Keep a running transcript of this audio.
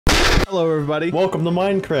Hello everybody. Welcome to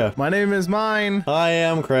Minecraft. My name is Mine. I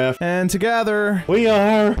am Craft. And together we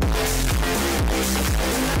are...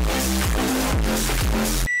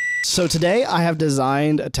 So today I have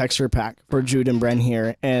designed a texture pack for Jude and Bren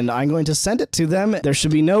here, and I'm going to send it to them. There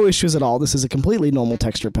should be no issues at all. This is a completely normal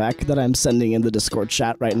texture pack that I'm sending in the Discord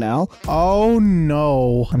chat right now. Oh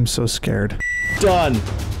no. I'm so scared. Done.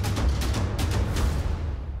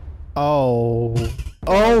 Oh.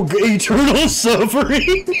 Oh, eternal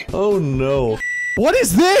suffering. Oh no. What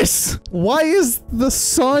is this? Why is the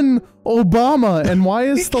sun Obama and why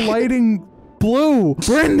is the lighting blue?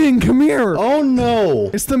 Brendan, come here. Oh no.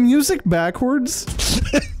 Is the music backwards?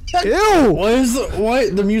 Ew. Why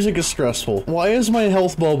the music is stressful? Why is my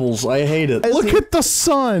health bubbles? I hate it. Look at the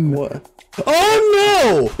sun. What?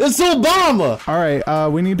 Oh no! It's Obama!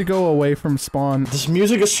 Alright, we need to go away from spawn. This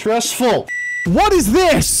music is stressful. What is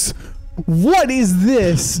this? What is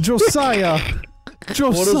this? Josiah.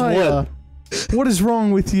 Josiah. What is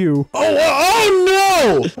wrong with you? Oh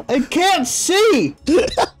no! I can't see!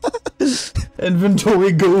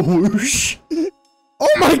 Inventory go whoosh.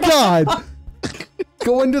 Oh my god!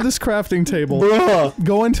 Go into this crafting table. Bruh.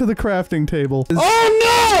 Go into the crafting table. Oh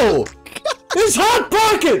no! It's Hot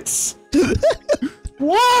Pockets!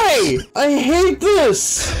 Why? I hate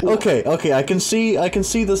this! Okay, I can see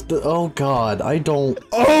this. Oh god, I don't.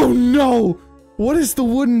 Oh no! What is the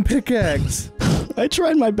wooden pickaxe? I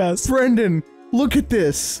tried my best. Brendan, look at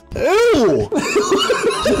this. Ew!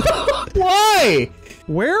 Why?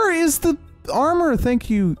 Where is the armor? Thank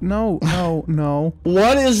you. No.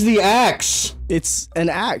 What is the axe? It's an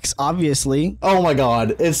axe, obviously. Oh my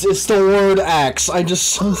god, it's the word axe. I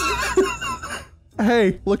just...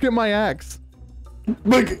 Hey, look at my axe.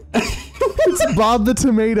 Look. It's Bob the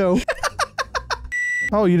Tomato.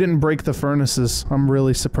 Oh, you didn't break the furnaces. I'm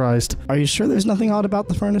really surprised. Are you sure there's nothing odd about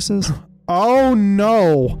the furnaces? Oh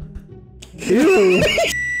no. Ew.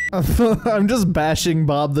 I'm just bashing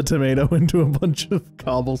Bob the Tomato into a bunch of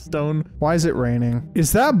cobblestone. Why is it raining?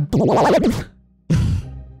 Is that blood?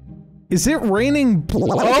 Is it raining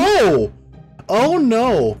blood? Oh! Oh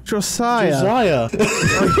no! Josiah. Are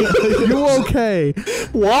you okay?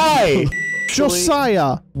 Why?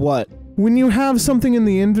 Josiah! What? When you have something in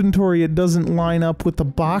the inventory, it doesn't line up with the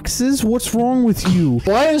boxes? What's wrong with you?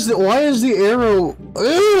 Why is the arrow?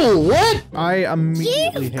 Ew! What? I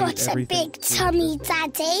immediately You've hate got a everything. big tummy,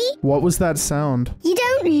 Daddy. What was that sound? You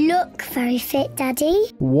don't look very fit,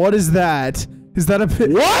 Daddy. What is that? Is that a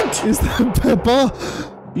pit? What? Is that Peppa?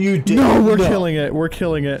 You did. No, we're killing it. We're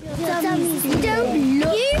killing it. You don't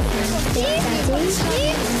look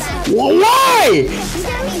Why?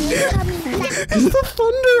 It's the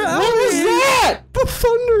Thunder Alley. What was that? The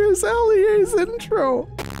Thunder is Alley's intro.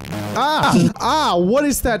 What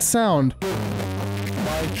is that sound?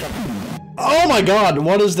 Oh my god,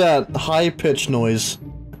 what is that high-pitched noise?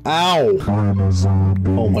 Ow.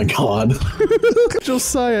 Oh my god.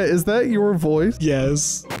 Josiah, is that your voice?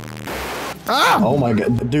 Yes. Oh my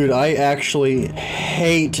god. Dude, I actually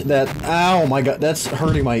hate that. Ow my god, that's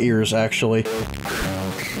hurting my ears, actually. Is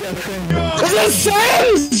that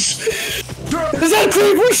Sans? Is that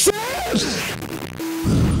Creeper Sans?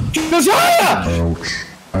 Josiah! Ouch.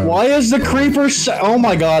 Why is the Creeper Oh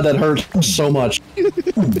my god, that hurt so much.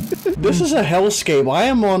 This is a hellscape. I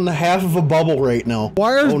am on half of a bubble right now.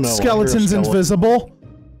 Why are skeletons invisible?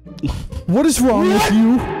 What is wrong with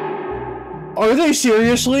you? Are they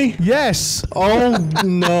seriously? Yes. Oh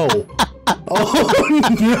no. Oh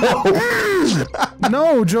no.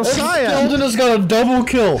 No, Josiah. Skeleton has got a double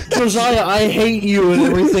kill. Josiah, I hate you and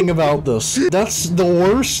everything about this. That's the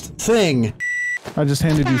worst thing. I just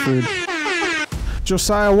handed you food.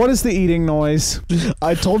 Josiah, what is the eating noise?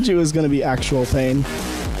 I told you it was gonna be actual pain.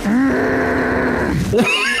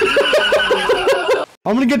 I'm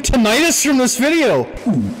gonna get tinnitus from this video.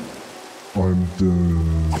 I'm dead.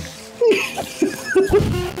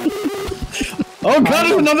 Oh god,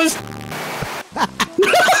 there's another.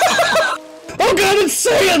 Oh god, it's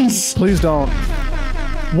Sans! Please don't.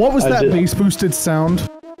 What was that bass boosted sound?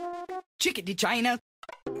 Chicken China.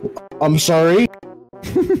 I'm sorry?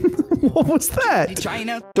 What was that?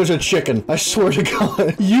 China. There's a chicken. I swear to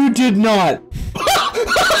god. You did not.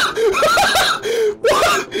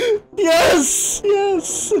 Yes!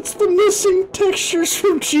 Yes! It's the missing textures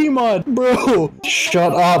from Gmod. Bro.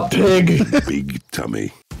 Shut up, pig. Big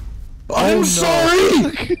tummy. I'm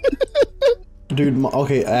sorry! Dude,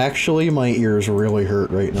 okay, actually my ears really hurt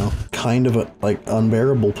right now. Kind of a, like,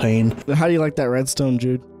 unbearable pain. How do you like that redstone,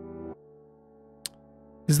 Jude?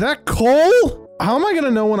 Is that coal? How am I gonna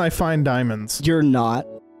know when I find diamonds? You're not.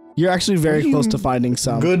 You're actually very close to finding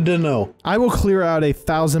some. Good to know. I will clear out a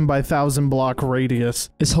 1,000 by 1,000 block radius.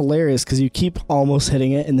 It's hilarious because you keep almost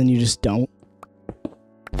hitting it and then you just don't.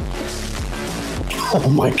 Oh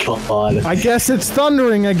my god. I guess it's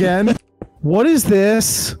thundering again. What is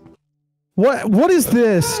this? What is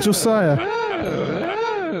this, Josiah?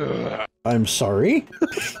 I'm sorry?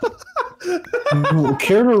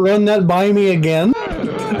 Care to run that by me again?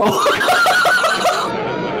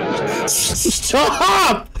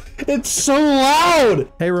 Stop! It's so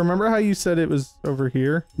loud! Hey, remember how you said it was over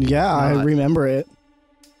here? Yeah, I remember it.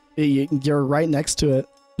 You're right next to it.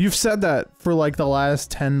 You've said that for like the last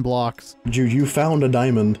 10 blocks. Jude, you found a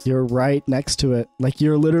diamond. You're right next to it. Like,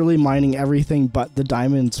 you're literally mining everything but the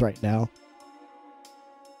diamonds right now.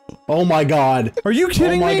 Oh my god. Are you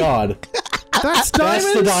kidding me? Oh my god. That's diamonds?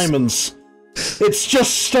 That's the diamonds. It's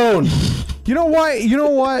just stone. You know what? You know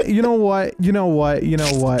what? You know what? You know what? You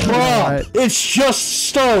know what? You know Bruh, what? it's just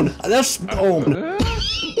stone. That's How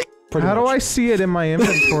do I see it in my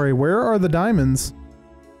inventory? Where are the diamonds?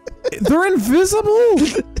 They're invisible!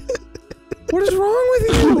 What is wrong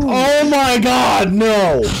with you? Oh my god,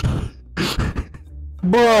 no!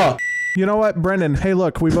 Bruh. You know what, Brendan? Hey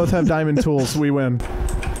look, we both have diamond tools. We win.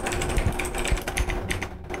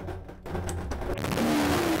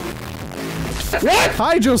 What?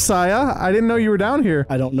 Hi, Josiah. I didn't know you were down here.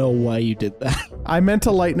 I don't know why you did that. I meant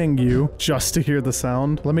to lightning you just to hear the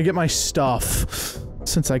sound. Let me get my stuff,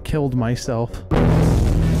 since I killed myself.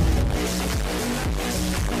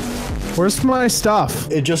 Where's my stuff?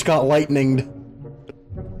 It just got lightninged.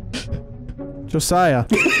 Josiah.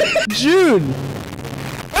 Jude!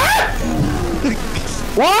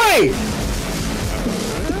 Why?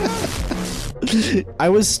 I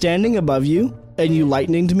was standing above you, and you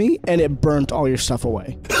lightninged me, and it burnt all your stuff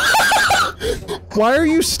away. Why are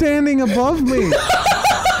you standing above me?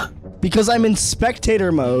 Because I'm in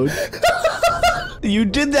spectator mode. You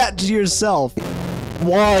did that to yourself.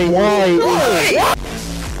 Why? Why?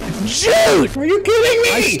 Jude! Are you kidding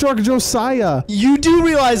me? I struck Josiah. You do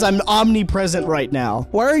realize I'm omnipresent right now.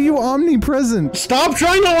 Why are you omnipresent? Stop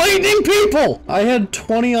trying to lightning people! I had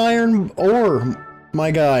 20 iron ore,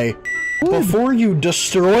 my guy. Before you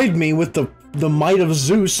destroyed me with the might of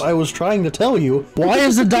Zeus, I was trying to tell you, why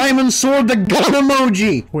is the diamond sword the gun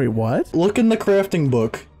emoji? Wait, what? Look in the crafting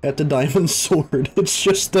book at the diamond sword. It's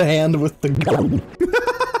just the hand with the gun.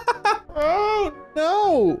 Oh,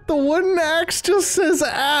 no! The wooden axe just says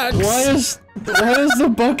axe! Why is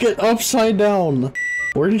the bucket upside down?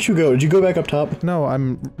 Where did you go? Did you go back up top? No,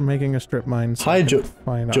 I'm making a strip mine. So Hi,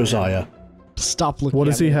 find Josiah. Stop looking What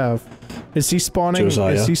at does he me. have? Is he spawning?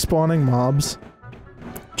 Josiah. Is he spawning mobs?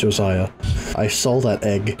 Josiah. I saw that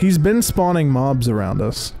egg. He's been spawning mobs around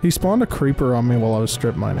us. He spawned a creeper on me while I was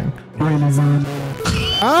strip mining. Amazon.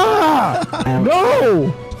 Ah!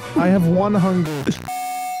 No! I have one hunger.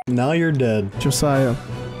 Now you're dead. Josiah.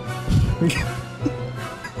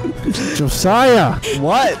 Josiah!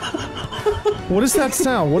 What? What is that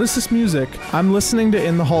sound? What is this music? I'm listening to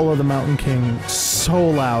In the Hall of the Mountain King so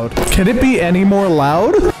loud. Can it be any more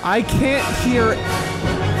loud? I can't hear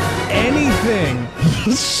anything.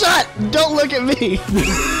 Shut! Don't look at me!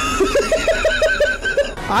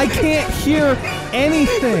 I can't hear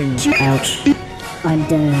anything. Ouch. I'm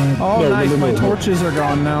dead. Oh, No, nice. no, no, My no. torches are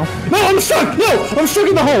gone now. No, I'm stuck! No! I'm stuck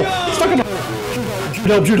in the hole! Stuck in the hole! Jude,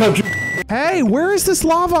 help, Jude, help, Jude. Hey, where is this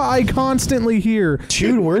lava I constantly hear?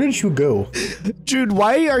 Jude, where did you go? Jude,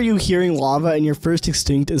 why are you hearing lava and your first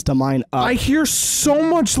instinct is to mine up? I hear so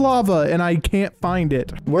much lava and I can't find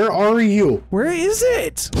it. Where are you? Where is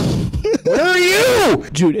it? Where are you?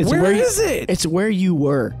 Jude, it's Where where is it? It's where you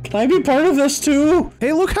were. Can I be part of this too?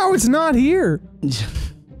 Hey, look how it's not here.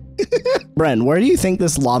 Bren, where do you think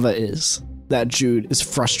this lava is that Jude is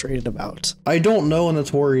frustrated about? I don't know and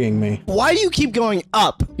it's worrying me. Why do you keep going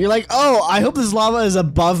up? You're like, oh, I hope this lava is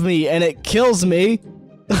above me and it kills me.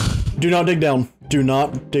 Do not dig down. Do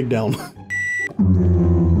not dig down.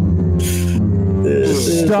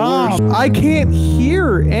 Stop. I can't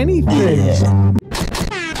hear anything.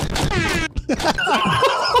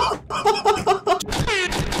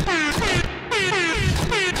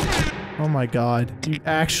 Oh my god. You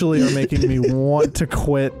actually are making me want to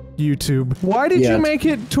quit YouTube. Why did you make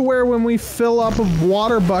it to where when we fill up a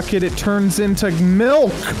water bucket it turns into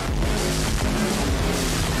milk?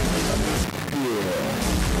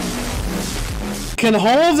 Can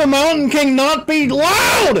Hall of the Mountain King not be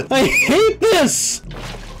loud? I hate this!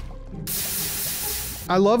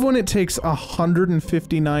 I love when it takes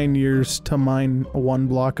 159 years to mine one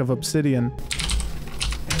block of obsidian.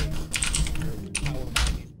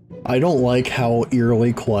 I don't like how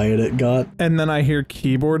eerily quiet it got. And then I hear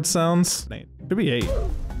keyboard sounds. Should be 8.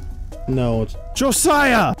 No, it's...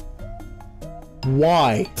 Josiah!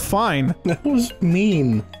 Why? Fine. That was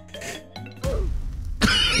mean.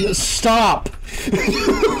 Stop!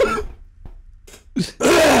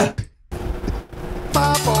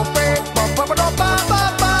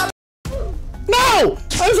 No!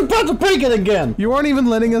 I was about to break it again! You aren't even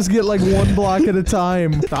letting us get like one block at a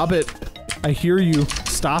time. Stop it. I hear you.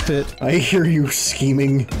 Stop it. I hear you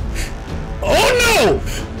scheming. Oh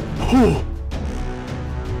no!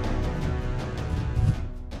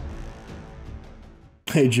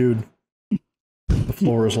 Hey Jude. The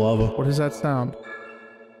floor is lava. What does that sound?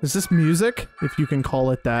 Is this music? If you can call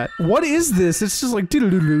it that. What is this? It's just like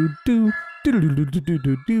doo-doo-doo-doo,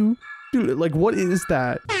 doo-doo-doo-doo-doo-doo, doo. Like, what is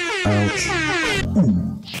that? Ouch.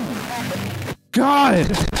 God!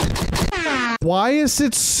 Why is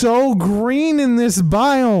it so green in this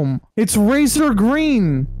biome? It's razor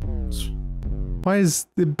green! Why is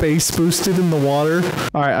the base boosted in the water?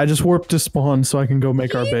 Alright, I just warped to spawn so I can go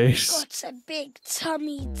make our base. Got a big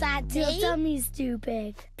tummy, Daddy. Your tummy's too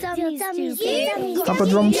big. Tummy's too big. Stop a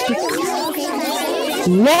drumstick.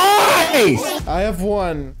 Why? I have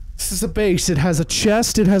one. This is a base. It has a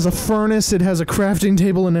chest, it has a furnace, it has a crafting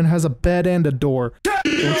table, and it has a bed and a door.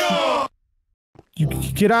 You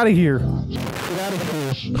get out of here. Get out of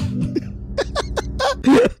here.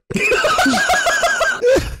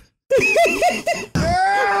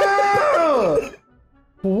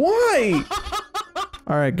 Why?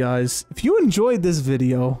 Alright guys, if you enjoyed this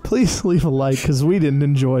video, please leave a like because we didn't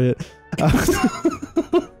enjoy it.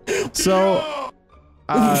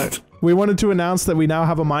 We wanted to announce that we now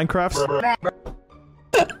have a Minecraft.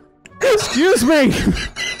 Excuse me!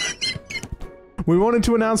 We wanted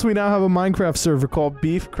to announce we now have a Minecraft server called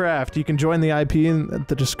Beefcraft. You can join the IP in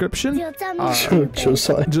the description.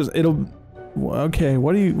 Josiah. Okay,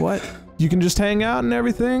 what? You can just hang out and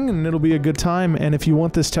everything, and it'll be a good time. And if you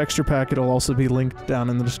want this texture pack, it'll also be linked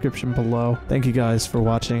down in the description below. Thank you guys for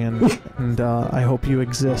watching, and I hope you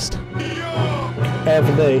exist. Have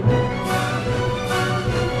a day.